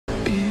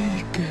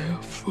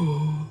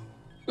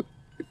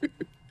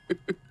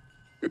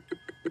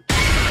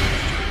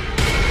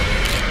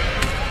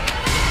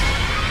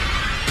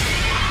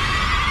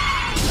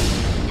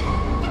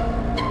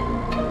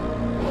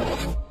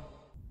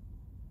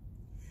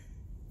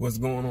What's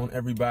going on,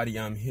 everybody?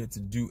 I'm here to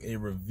do a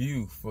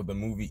review for the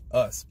movie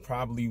Us,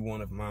 probably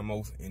one of my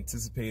most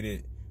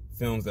anticipated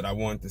films that I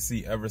wanted to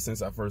see ever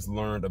since I first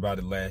learned about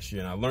it last year.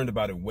 And I learned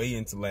about it way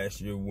into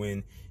last year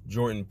when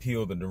Jordan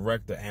Peele, the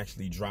director,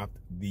 actually dropped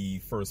the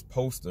first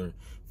poster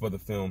for the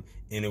film,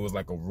 and it was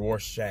like a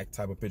Rorschach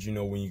type of picture, you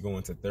know, when you go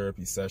into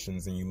therapy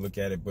sessions and you look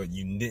at it, but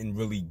you didn't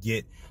really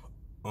get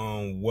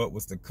what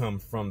was to come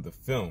from the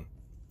film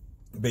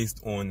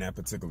based on that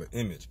particular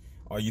image.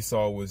 All you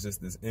saw was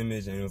just this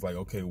image, and it was like,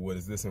 okay, what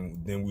is this?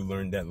 And then we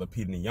learned that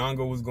Lupita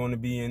Nyong'o was going to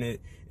be in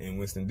it, and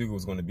Winston Duke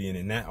was going to be in it,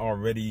 and that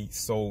already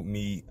sold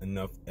me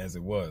enough as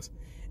it was.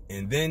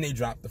 And then they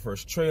dropped the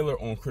first trailer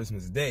on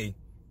Christmas Day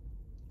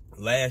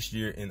last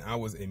year, and I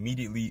was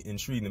immediately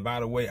intrigued. And by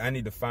the way, I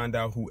need to find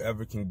out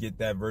whoever can get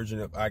that version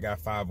of I Got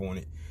Five on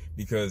It,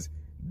 because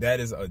that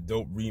is a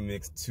dope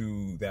remix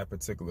to that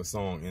particular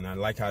song, and I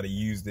like how they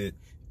used it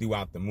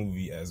throughout the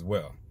movie as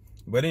well.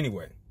 But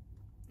anyway,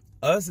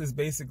 Us is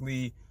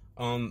basically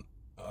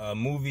a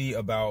movie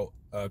about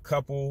a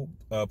couple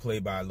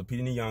played by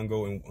Lupita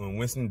Nyong'o and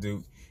Winston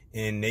Duke,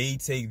 and they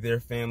take their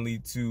family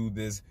to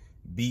this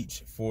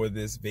beach for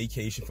this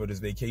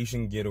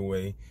vacation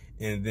getaway,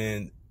 and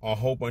then a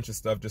whole bunch of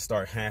stuff just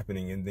start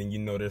happening, and then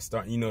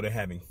they're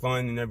having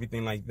fun and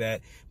everything like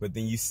that. But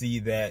then you see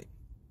that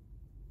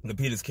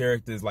Lupita's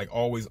character is like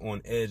always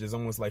on edge. It's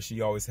almost like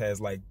she always has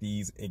like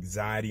these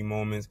anxiety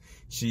moments.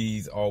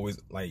 She's always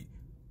like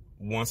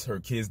wants her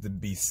kids to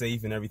be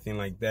safe and everything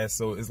like that.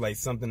 So it's like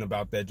something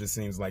about that just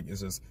seems like it's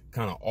just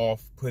kind of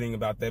off-putting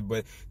about that.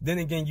 But then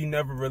again, you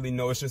never really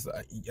know. It's just,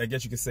 I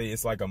guess you could say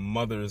it's like a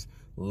mother's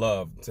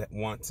love to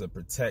want to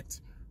protect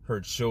her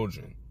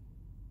children.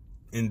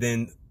 And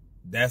then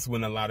that's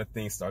when a lot of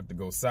things start to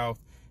go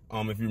south.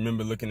 If you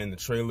remember looking in the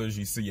trailers,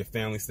 you see your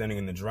family standing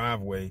in the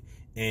driveway,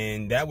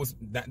 and this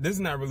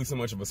is not really so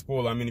much of a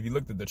spoiler. I mean, if you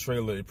looked at the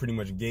trailer, it pretty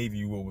much gave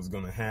you what was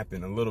going to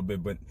happen a little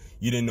bit, but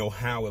you didn't know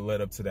how it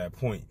led up to that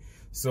point.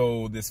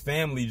 So this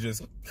family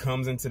just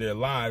comes into their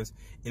lives,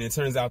 and it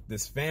turns out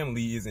this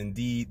family is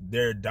indeed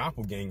their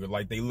doppelganger.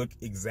 Like, they look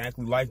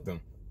exactly like them.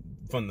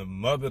 From the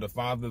mother, the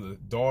father, the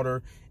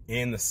daughter,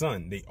 and the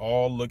son. They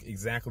all look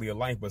exactly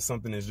alike, but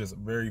something is just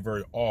very,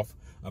 very off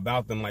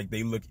about them. Like,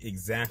 they look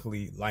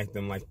exactly like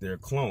them, like they're a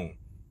clone.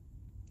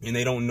 And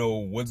they don't know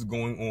what's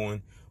going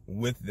on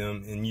with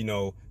them, and you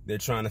know, they're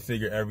trying to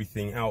figure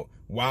everything out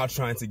while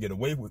trying to get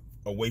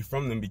away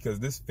from them, because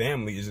this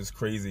family is just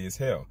crazy as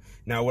hell.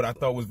 Now, what I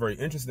thought was very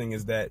interesting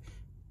is that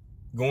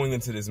going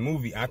into this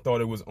movie, I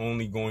thought it was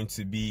only going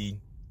to be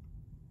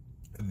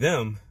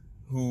them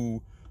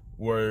who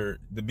were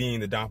being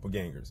the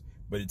doppelgangers,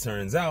 but it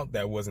turns out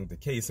that wasn't the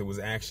case. It was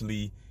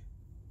actually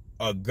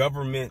a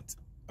government,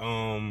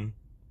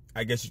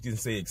 I guess you can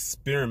say,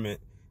 experiment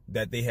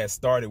that they had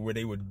started, where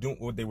they were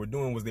what they were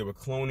doing was they were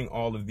cloning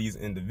all of these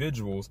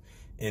individuals,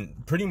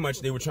 and pretty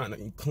much they were trying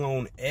to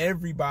clone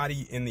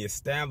everybody in the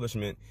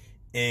establishment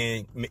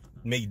and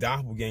make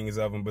doppelgangers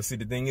of them. But see,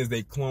 the thing is,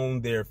 they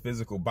cloned their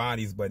physical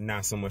bodies, but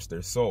not so much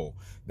their soul.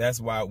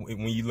 That's why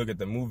when you look at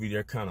the movie,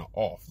 they're kind of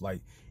off. Like,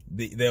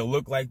 they'll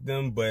look like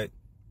them, but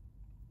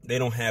they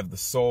don't have the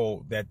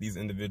soul that these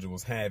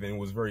individuals have. And it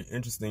was very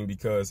interesting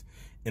because,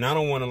 and I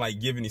don't want to like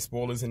give any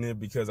spoilers in there,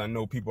 because I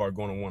know people are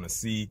going to want to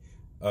see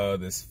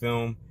this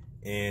film,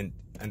 and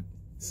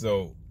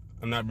so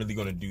I'm not really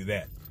going to do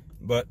that.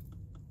 But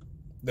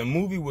the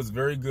movie was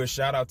very good.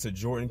 Shout out to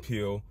Jordan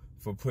Peele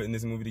for putting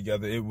this movie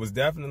together. It was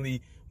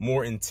definitely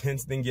more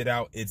intense than Get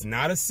Out. It's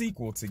not a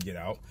sequel to Get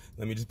Out.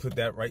 Let me just put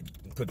that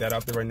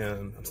out there right now.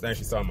 I'm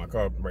actually starting my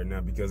car right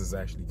now because it's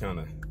actually kind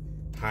of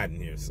hot in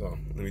here. So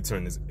let me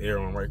turn this air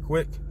on right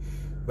quick.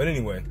 But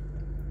anyway,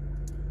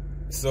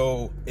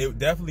 so it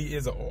definitely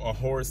is a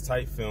horror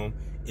type film.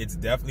 It's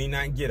definitely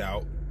not Get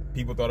Out.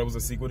 People thought it was a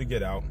sequel to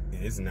Get Out,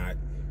 and it's not.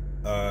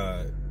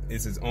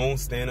 It's its own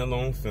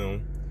standalone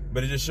film,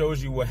 but it just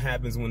shows you what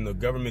happens when the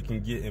government can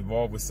get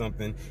involved with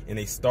something and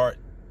they start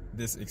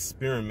this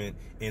experiment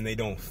and they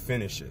don't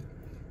finish it.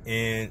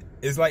 And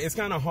it's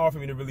kind of hard for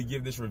me to really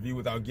give this review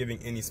without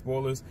giving any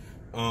spoilers,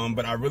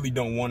 but I really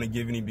don't want to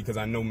give any, because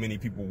I know many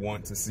people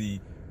want to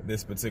see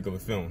this particular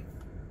film.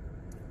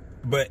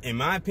 But in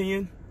my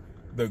opinion,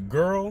 the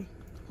girl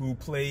who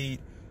played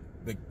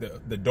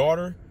the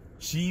daughter,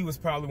 she was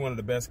probably one of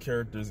the best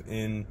characters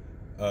in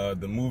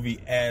the movie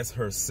as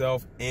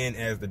herself and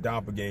as the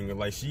doppelganger.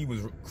 Like, she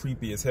was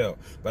creepy as hell.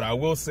 But I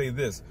will say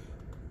this,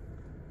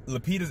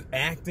 Lupita's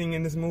acting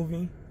in this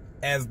movie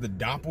as the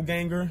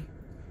doppelganger,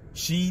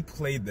 she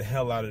played the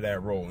hell out of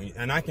that role.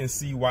 And I can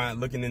see why,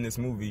 looking in this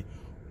movie,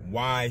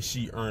 why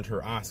she earned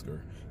her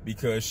Oscar,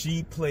 because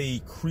she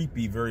played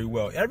creepy very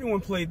well.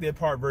 Everyone played their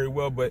part very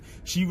well, but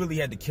she really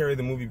had to carry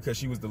the movie because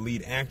she was the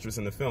lead actress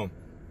in the film.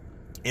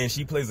 And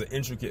she plays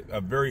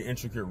a very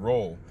intricate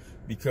role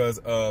because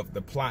of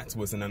the plot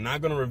twist. And I'm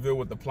not going to reveal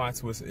what the plot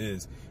twist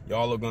is.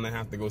 Y'all are going to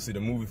have to go see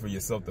the movie for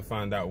yourself to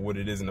find out what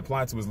it is. And the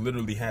plot twist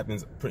literally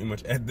happens pretty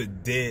much at the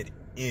dead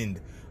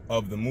end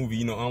of the movie.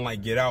 You know,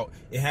 unlike Get Out,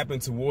 it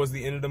happened towards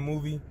the end of the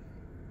movie,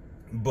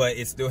 but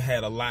it still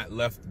had a lot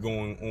left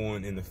going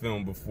on in the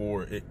film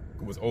before it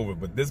was over.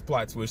 But this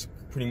plot twist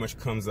pretty much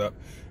comes up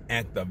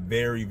at the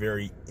very,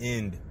 very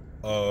end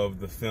of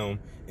the film,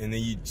 and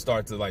then you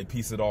start to like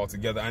piece it all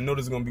together. I know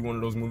this is going to be one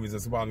of those movies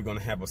that's probably going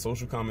to have a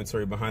social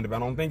commentary behind it, but I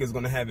don't think it's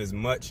going to have as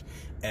much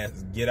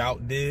as Get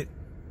Out did.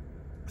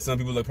 Some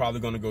people are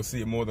probably going to go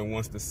see it more than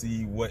once to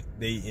see what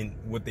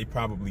they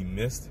probably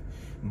missed.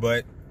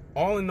 But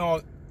all in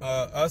all,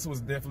 Us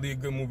was definitely a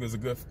good movie. It was a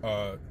good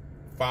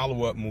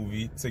follow-up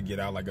movie to Get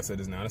Out. Like I said,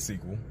 it's not a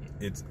sequel.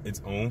 It's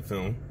its own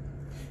film.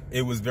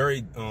 It was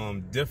very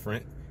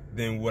different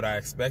than what I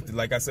expected.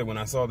 Like I said, when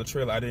I saw the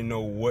trailer, I didn't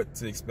know what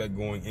to expect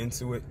going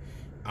into it.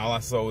 All I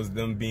saw was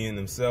them being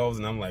themselves,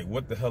 and I'm like,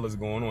 what the hell is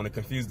going on? It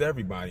confused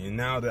everybody. And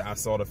now that I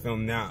saw the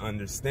film, now I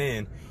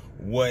understand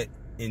what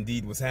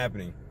indeed was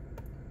happening.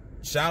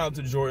 Shout out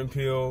to Jordan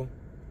Peele,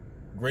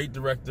 great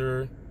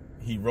director.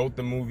 He wrote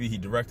the movie, he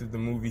directed the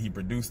movie, he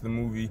produced the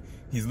movie.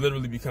 He's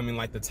literally becoming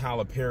like the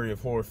Tyler Perry of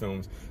horror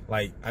films.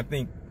 Like, I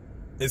think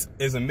it's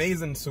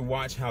amazing to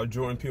watch how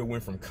Jordan Peele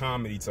went from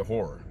comedy to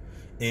horror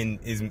and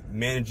is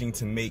managing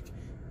to make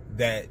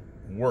that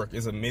work.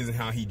 It's amazing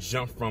how he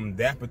jumped from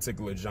that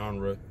particular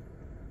genre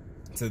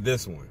to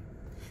this one.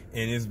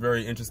 And it's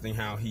very interesting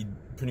how he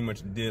pretty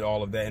much did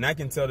all of that. And I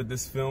can tell that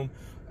this film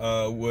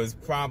was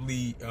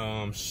probably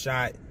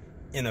shot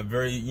in a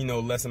very,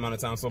 less amount of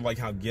time. So like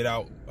how Get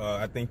Out,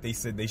 I think they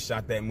said they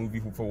shot that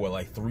movie for what,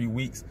 like 3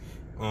 weeks.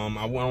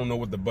 I don't know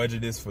what the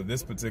budget is for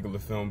this particular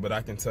film, but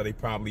I can tell they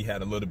probably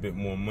had a little bit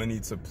more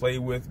money to play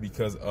with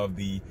because of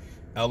the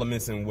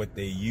elements and what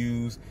they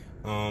use.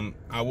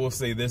 I will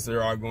say this,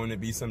 there are going to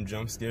be some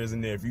jump scares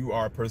in there. If you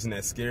are a person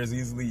that scares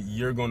easily,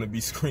 you're going to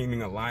be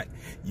screaming a lot.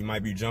 You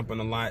might be jumping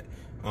a lot.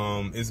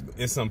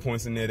 It's some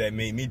points in there that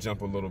made me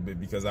jump a little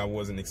bit because I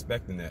wasn't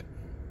expecting that.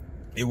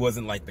 It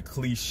wasn't like the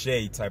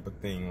cliche type of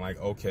thing,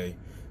 like, okay,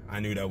 I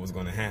knew that was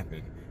going to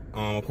happen.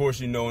 Of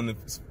course, in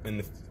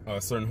the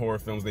certain horror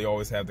films, they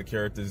always have the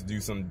characters do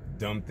some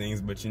dumb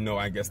things, but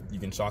I guess you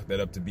can chalk that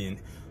up to being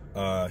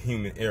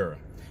human error.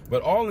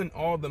 But all in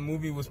all, the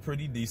movie was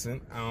pretty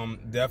decent.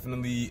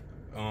 Definitely,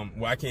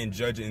 well, I can't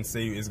judge it and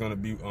say it's going to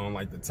be on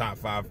like the top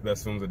 5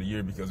 best films of the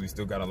year because we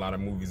still got a lot of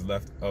movies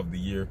left of the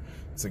year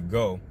to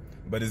go.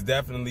 But it's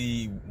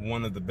definitely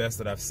one of the best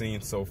that I've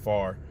seen so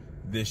far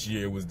this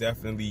year. It was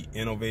definitely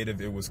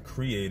innovative. It was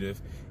creative.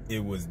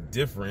 It was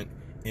different.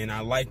 And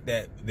I like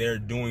that they're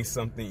doing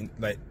something,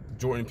 like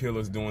Jordan Peele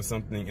is doing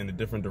something in a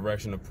different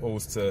direction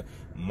opposed to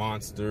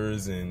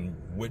monsters and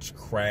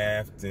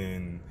witchcraft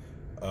and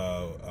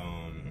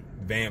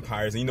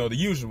vampires, the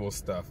usual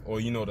stuff,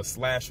 or the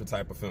slasher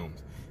type of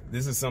films.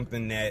 This is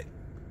something that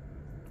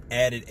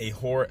added a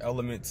horror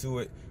element to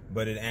it,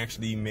 but it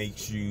actually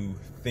makes you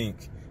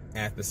think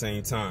at the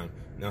same time.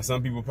 Now,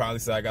 some people probably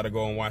say I gotta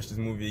go and watch this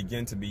movie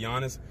again. To be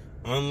honest,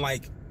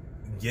 unlike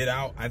Get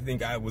Out, I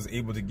think I was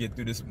able to get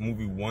through this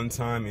movie one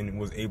time and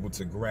was able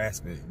to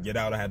grasp it. Get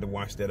Out, I had to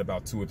watch that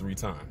about 2 or 3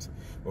 times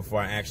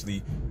before I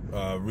actually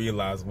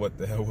realized what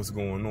the hell was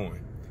going on.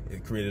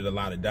 It created a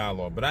lot of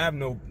dialogue, but I have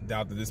no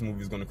doubt that this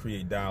movie is going to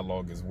create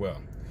dialogue as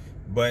well.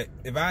 But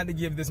if I had to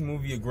give this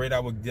movie a grade, I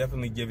would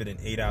definitely give it an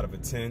 8 out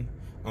of 10.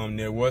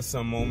 There was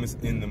some moments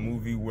in the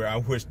movie where I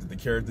wish that the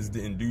characters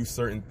didn't do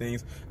certain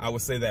things. I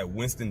would say that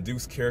Winston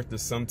Duke's character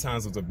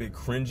sometimes was a bit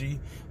cringy.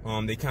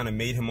 They kind of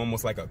made him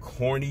almost like a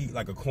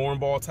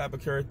cornball type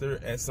of character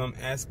at some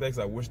aspects.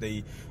 I wish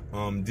they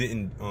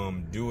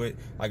didn't do it.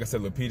 Like I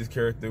said, Lupita's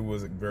character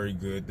was very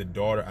good. The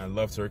daughter, I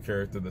loved her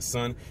character. The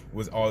son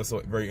was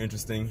also very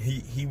interesting.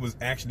 He was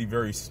actually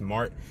very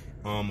smart.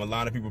 A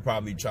lot of people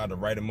probably tried to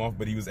write him off,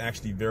 but he was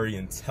actually very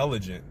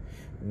intelligent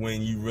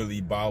when you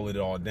really bottle it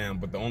all down.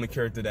 But the only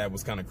character that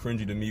was kind of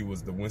cringy to me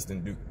was the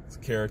Winston Duke's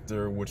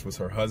character, which was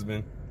her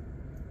husband.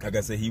 Like I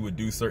said, he would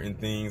do certain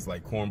things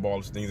like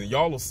cornballish things, and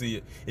y'all will see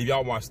it if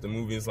y'all watch the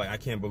movie. It's like, I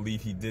can't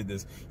believe he did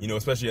this,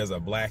 especially as a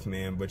black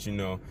man. But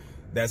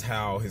that's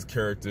how his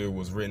character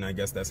was written. I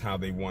guess that's how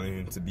they wanted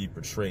him to be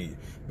portrayed.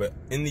 But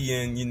in the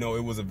end,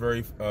 it was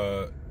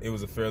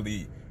a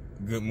fairly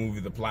good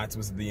movie. The plot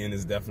twist at the end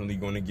is definitely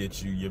going to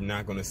get you. You're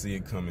not going to see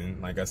it coming.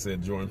 Like I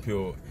said, Jordan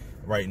Peele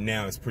right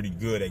now is pretty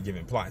good at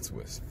giving plot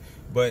twists.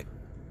 But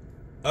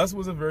Us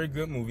was a very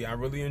good movie. I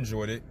really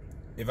enjoyed it.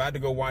 If I had to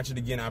go watch it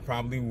again, I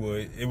probably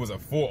would. It was a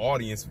full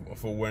audience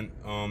for when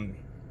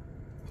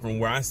from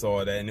where I saw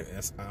it at, and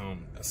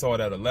I saw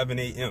it at 11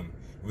 a.m.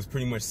 It was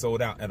pretty much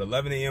sold out at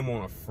 11 a.m.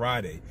 on a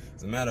Friday.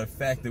 As a matter of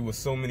fact, there was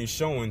so many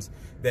showings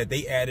that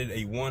they added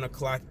a 1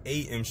 o'clock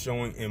a.m.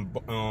 showing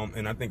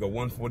and I think a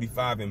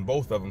 1:45, and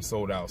both of them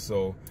sold out.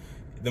 So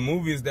the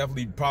movie is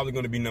definitely probably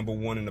going to be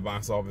 #1 in the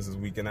box office this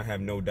weekend. I have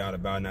no doubt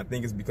about it. And I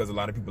think it's because a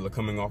lot of people are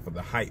coming off of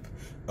the hype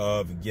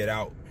of Get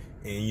Out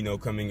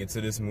and, coming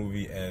into this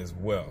movie as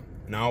well.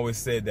 And I always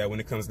said that when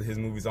it comes to his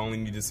movies, I only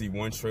need to see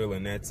one trailer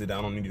and that's it. I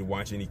don't need to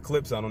watch any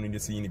clips. I don't need to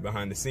see any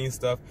behind the scenes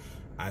stuff.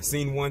 I've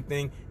seen one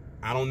thing.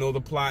 I don't know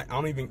the plot. I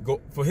don't even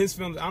go for his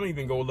films. I don't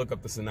even go look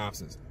up the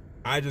synopsis.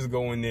 I just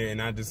go in there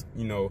and I just,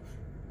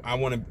 I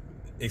want to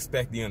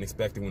expect the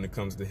unexpected when it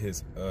comes to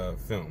his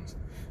films.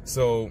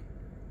 So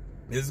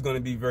This is going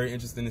to be very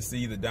interesting to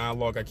see the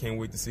dialogue. I can't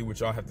wait to see what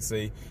y'all have to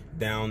say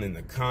down in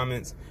the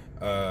comments.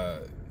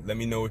 Let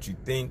me know what you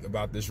think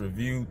about this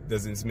review.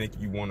 Does this make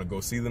you want to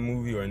go see the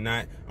movie or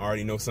not? I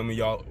already know some of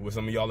y'all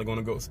are going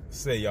to go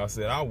say. Y'all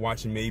said, I'll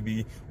watch it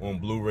maybe on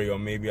Blu-ray, or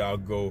maybe I'll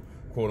go,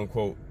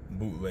 quote-unquote,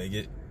 bootleg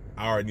it.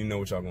 I already know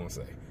what y'all going to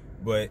say.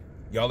 But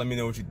y'all let me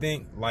know what you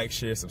think. Like,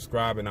 share,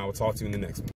 subscribe, and I will talk to you in the next one.